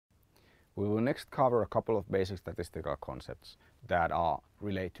We will next cover a couple of basic statistical concepts that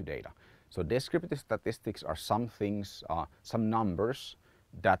relate to data. So descriptive statistics are some things, some numbers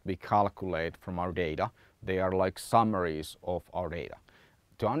that we calculate from our data. They are like summaries of our data.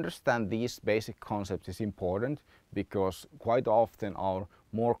 To understand these basic concepts is important because quite often our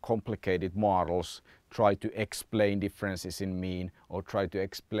more complicated models try to explain differences in mean or try to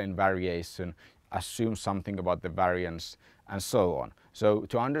explain variation, assume something about the variance and so on. So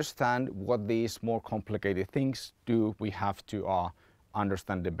to understand what these more complicated things do, we have to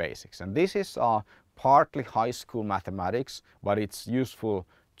understand the basics. And this is partly high school mathematics, but it's useful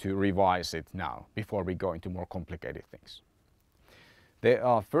to revise it now before we go into more complicated things.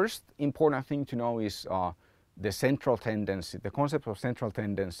 The first important thing to know is the central tendency, the concept of central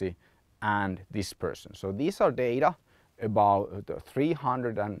tendency and dispersion. So these are data about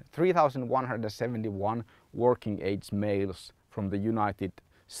 3,171 working age males from the United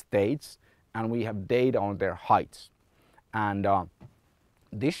States, and we have data on their heights. And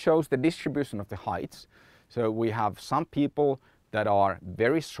this shows the distribution of the heights. So we have some people that are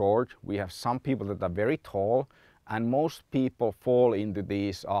very short, we have some people that are very tall, and most people fall into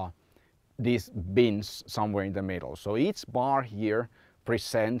these bins somewhere in the middle. So each bar here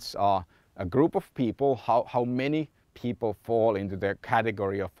presents a group of people, how many people fall into the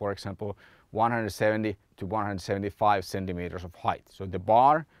category of, for example, 170 to 175 centimeters of height. So the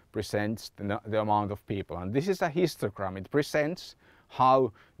bar presents the amount of people, and this is a histogram. It presents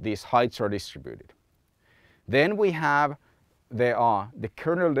how these heights are distributed. Then we have the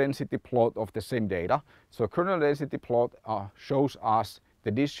kernel density plot of the same data. So kernel density plot shows us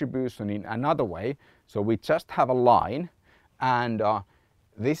the distribution in another way. So we just have a line, and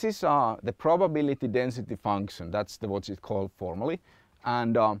this is the probability density function. That's what it's called formally.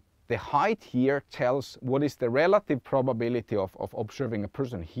 And the height here tells what is the relative probability of observing a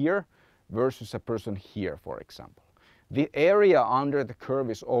person here versus a person here, for example. The area under the curve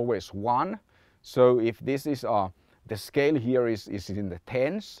is always 1. So if this is the scale here is in the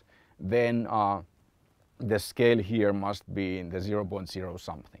tens, then the scale here must be in the 0.0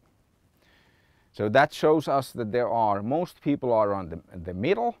 something. So that shows us that most people are on the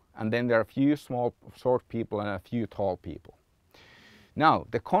middle, and then there are a few small short people and a few tall people. Now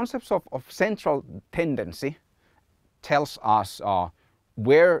the concepts of central tendency tells us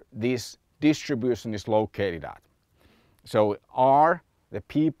where this distribution is located at. So are the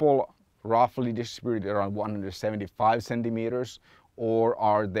people roughly distributed around 175 centimeters, or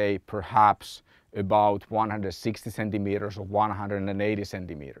are they perhaps about 160 centimeters or 180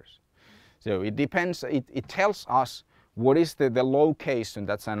 centimeters? So it depends. It tells us what is the location.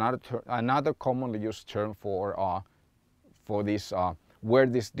 That's another commonly used term for this where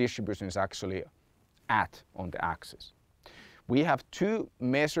this distribution is actually at on the axis. We have two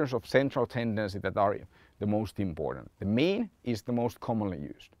measures of central tendency that are the most important. The mean is the most commonly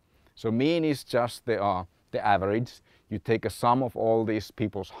used. So mean is just the average. You take a sum of all these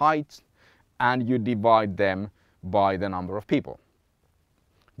people's heights and you divide them by the number of people.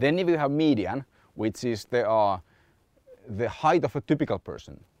 Then you have median, which is the height of a typical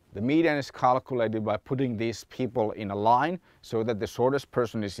person. The median is calculated by putting these people in a line so that the shortest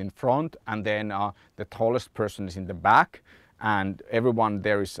person is in front and then the tallest person is in the back, and everyone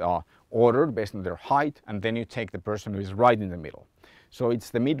there is ordered based on their height, and then you take the person who is right in the middle. So it's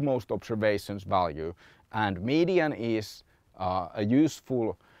the midmost observations value, and median is a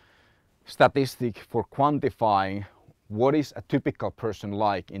useful statistic for quantifying what is a typical person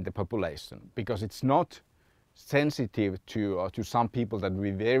like in the population, because it's not sensitive to some people that will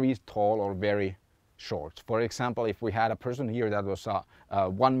be very tall or very short. For example, if we had a person here that was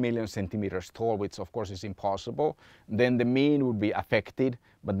 1 million centimeters tall, which of course is impossible, then the mean would be affected,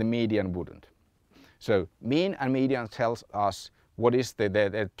 but the median wouldn't. So mean and median tells us what is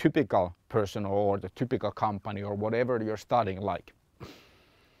the typical person or the typical company or whatever you're studying like.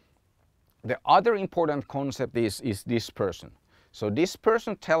 The other important concept is dispersion. So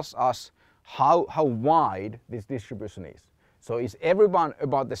dispersion tells us how wide this distribution is. So is everyone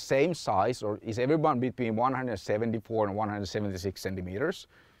about the same size, or is everyone between 174 and 176 centimeters?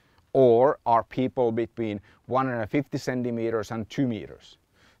 Or are people between 150 centimeters and 2 meters?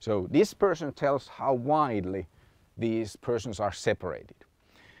 So dispersion tells how widely these persons are separated.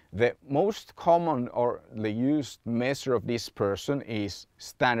 The most common or the used measure of dispersion is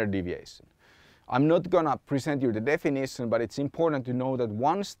standard deviation. I'm not going to present you the definition, but it's important to know that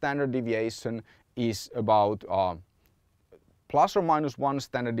one standard deviation is about plus or minus 1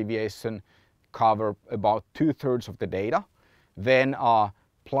 standard deviation cover about 2/3 of the data. Then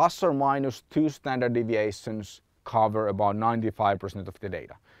plus or minus 2 standard deviations cover about 95% of the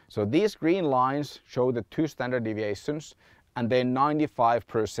data. So these green lines show the 2 standard deviations, and then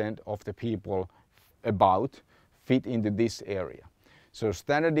 95% of the people about fit into this area. So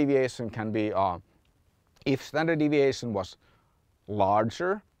standard deviation can be, if standard deviation was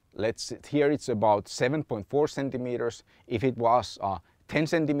larger, here it's about 7.4 centimeters. If it was 10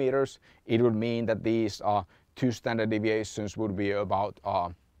 centimeters, it would mean that these 2 standard deviations would be about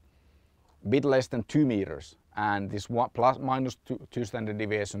a bit less than 2 meters, and this plus minus 2 standard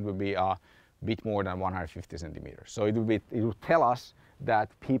deviation would be a bit more than 150 centimeters. So it would tell us that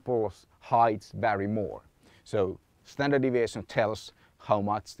people's heights vary more. So standard deviation tells how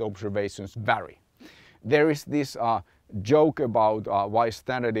much the observations vary. There is this joke about why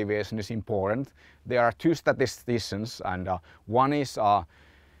standard deviation is important. There are 2 statisticians, and one is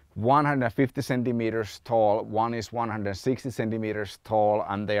 150 centimeters tall, one is 160 centimeters tall,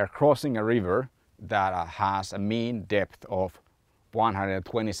 and they are crossing a river that has a mean depth of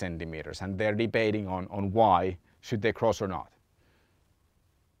 120 centimeters, and they're debating on why should they cross or not.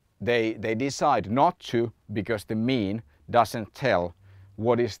 They decide not to because the mean doesn't tell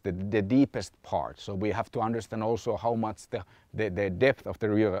what is the deepest part. So we have to understand also how much the depth of the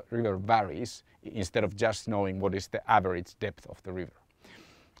river varies, instead of just knowing what is the average depth of the river.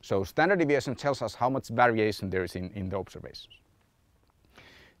 So standard deviation tells us how much variation there is in the observations.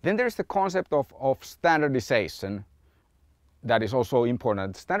 Then there's the concept of standardization that is also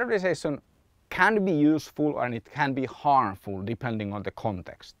important. Standardization can be useful and it can be harmful depending on the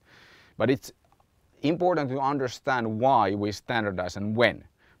context. But it's important to understand why we standardize and when.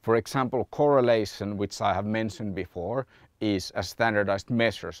 For example, correlation, which I have mentioned before, is a standardized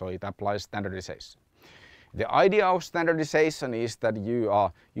measure, so it applies standardization. The idea of standardization is that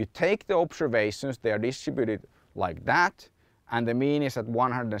you take the observations, they are distributed like that, and the mean is at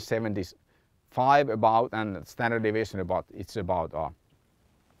 175 about, and standard deviation it's about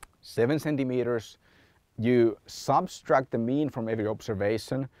 7 centimeters. You subtract the mean from every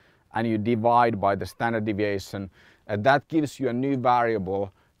observation and you divide by the standard deviation, and that gives you a new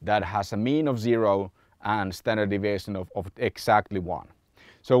variable that has a mean of 0 and standard deviation of exactly 1.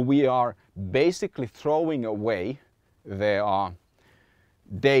 So we are basically throwing away the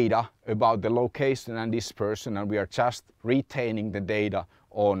data about the location and dispersion, and we are just retaining the data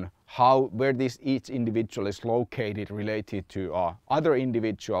on where each individual is located related to other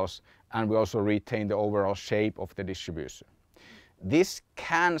individuals, and we also retain the overall shape of the distribution. This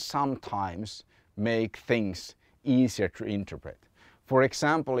can sometimes make things easier to interpret. For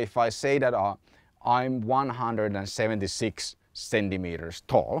example, if I say that I'm 176 centimeters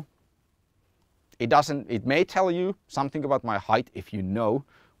tall, it may tell you something about my height if you know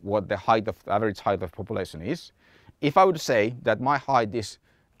what the average height of population is. If I would say that my height is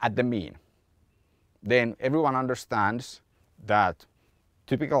at the mean, then everyone understands that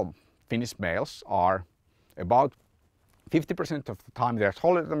typical Finnish males are about 50% of the time they're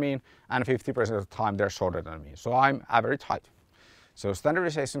taller than the mean and 50% of the time they're shorter than the mean. So I'm average height. So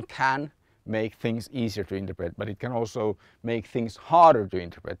standardization can make things easier to interpret, but it can also make things harder to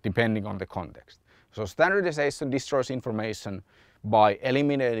interpret depending on the context. So standardization destroys information by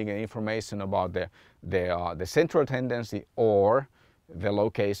eliminating the information about the central tendency or the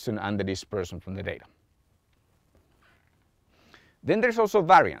location and the dispersion from the data. Then there's also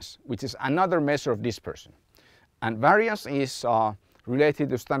variance, which is another measure of dispersion. And variance is related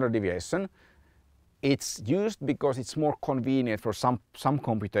to standard deviation. It's used because it's more convenient for some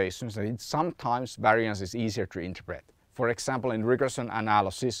computations, and sometimes variance is easier to interpret. For example, in regression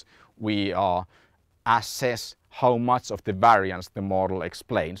analysis, we assess how much of the variance the model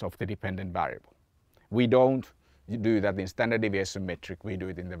explains of the dependent variable. We don't do that in standard deviation metric, we do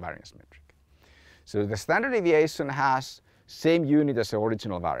it in the variance metric. So the standard deviation has same unit as the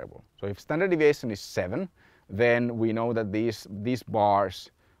original variable. So if standard deviation is 7, then we know that these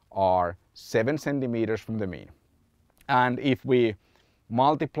bars are 7 centimeters from the mean. And if we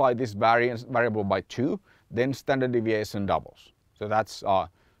multiply this variance variable by 2, then standard deviation doubles. So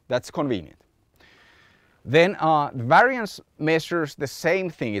that's convenient. Then variance measures the same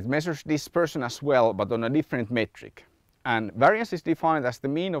thing. It measures dispersion as well, but on a different metric. And variance is defined as the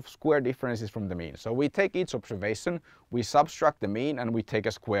mean of square differences from the mean. So we take each observation, we subtract the mean, and we take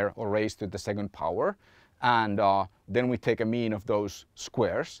a square or raise to the second power. And then we take a mean of those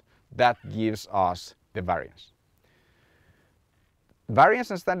squares. That gives us the variance. Variance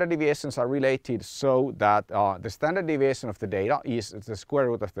and standard deviations are related so that the standard deviation of the data is the square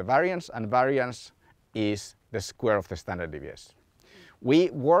root of the variance, and variance is the square of the standard deviation. We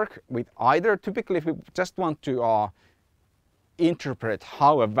work with either, typically if we just want to interpret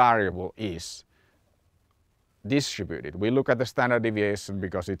how a variable is, distributed. We look at the standard deviation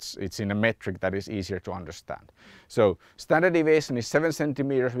because it's in a metric that is easier to understand. So standard deviation is 7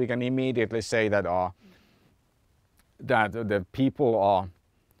 centimeters. We can immediately say that the people are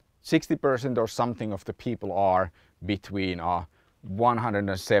 60% or something of the people are between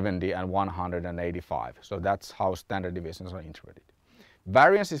 170 and 185. So that's how standard deviations are interpreted.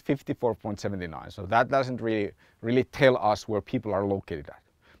 Variance is 54.79. So that doesn't really tell us where people are located at.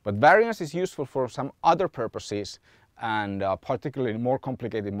 But variance is useful for some other purposes, and particularly in more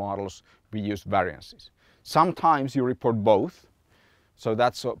complicated models, we use variances. Sometimes you report both, so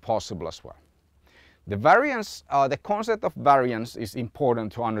that's possible as well. The variance, the concept of variance is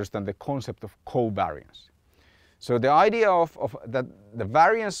important to understand the concept of covariance. So the idea of that the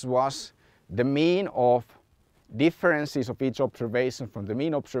variance was the mean of differences of each observation from the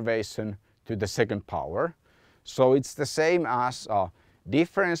mean observation to the second power. So it's the same as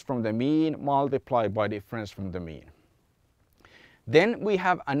difference from the mean multiplied by difference from the mean. Then we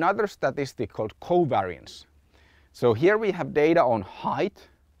have another statistic called covariance. So here we have data on height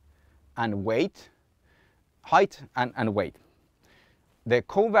and weight. The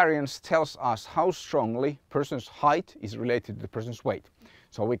covariance tells us how strongly person's height is related to the person's weight.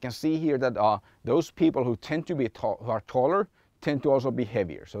 So we can see here that those people who tend to be who are taller tend to also be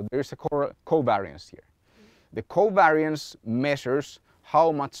heavier. So there's a covariance here. The covariance measures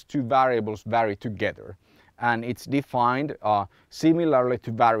how much two variables vary together, and it's defined similarly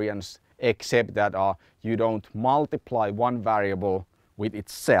to variance, except that you don't multiply one variable with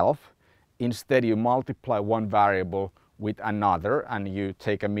itself. Instead, you multiply one variable with another and you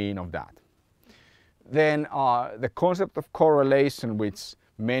take a mean of that. Then the concept of correlation, which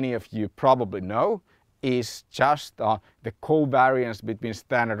many of you probably know, is just the covariance between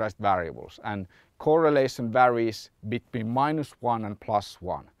standardized variables, and correlation varies between -1 and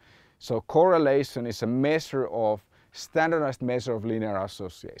 +1. So correlation is a measure of standardized measure of linear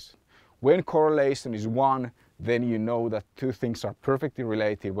association. When correlation is 1, then you know that two things are perfectly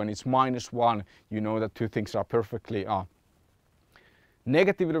related. When it's -1, you know that two things are perfectly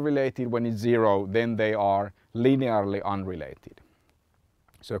negatively related. When it's 0, then they are linearly unrelated.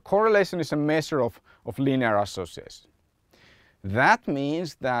 So correlation is a measure of linear association. That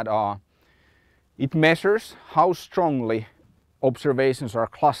means that it measures how strongly observations are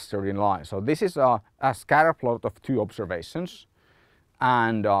clustered in line. So this is a scatter plot of two observations,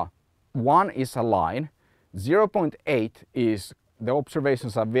 and one is a line. 0.8 is the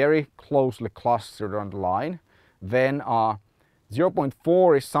observations are very closely clustered on the line. Then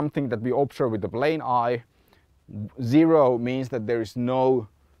 0.4 is something that we observe with the plain eye. 0 means that there is no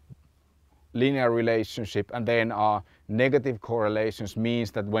linear relationship, and then negative correlations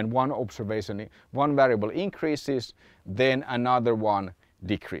means that when one variable increases, then another one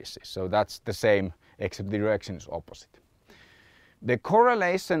decreases. So that's the same, except the direction is opposite. The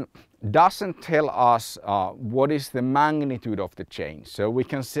correlation doesn't tell us what is the magnitude of the change. So we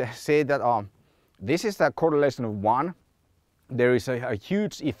can say that this is a correlation of 1. There is a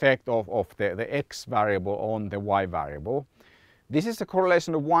huge effect of the x variable on the y variable. This is a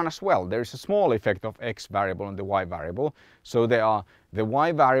correlation of 1 as well. There is a small effect of x variable on the y variable. So the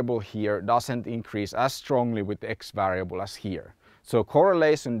y variable here doesn't increase as strongly with the x variable as here. So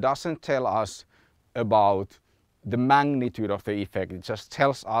correlation doesn't tell us about the magnitude of the effect. It just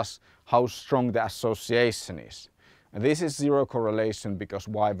tells us how strong the association is. And this is 0 correlation because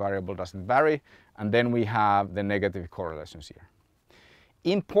y variable doesn't vary. And then we have the negative correlations here.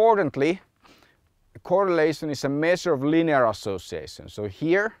 Importantly, correlation is a measure of linear association. So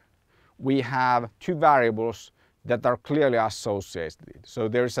here we have two variables that are clearly associated. So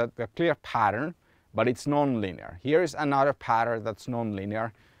there's a clear pattern, but it's non-linear. Here is another pattern that's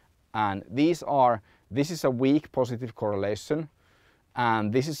non-linear, and this is a weak positive correlation,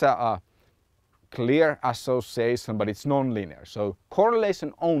 and this is a clear association, but it's non-linear. So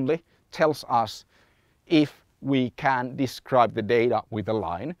correlation only tells us if we can describe the data with a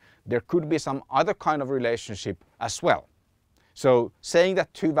line. There could be some other kind of relationship as well. So saying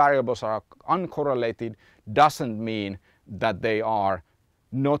that two variables are uncorrelated doesn't mean that they are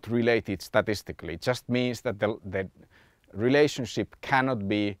not related statistically. It just means that the relationship cannot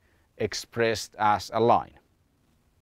be expressed as a line.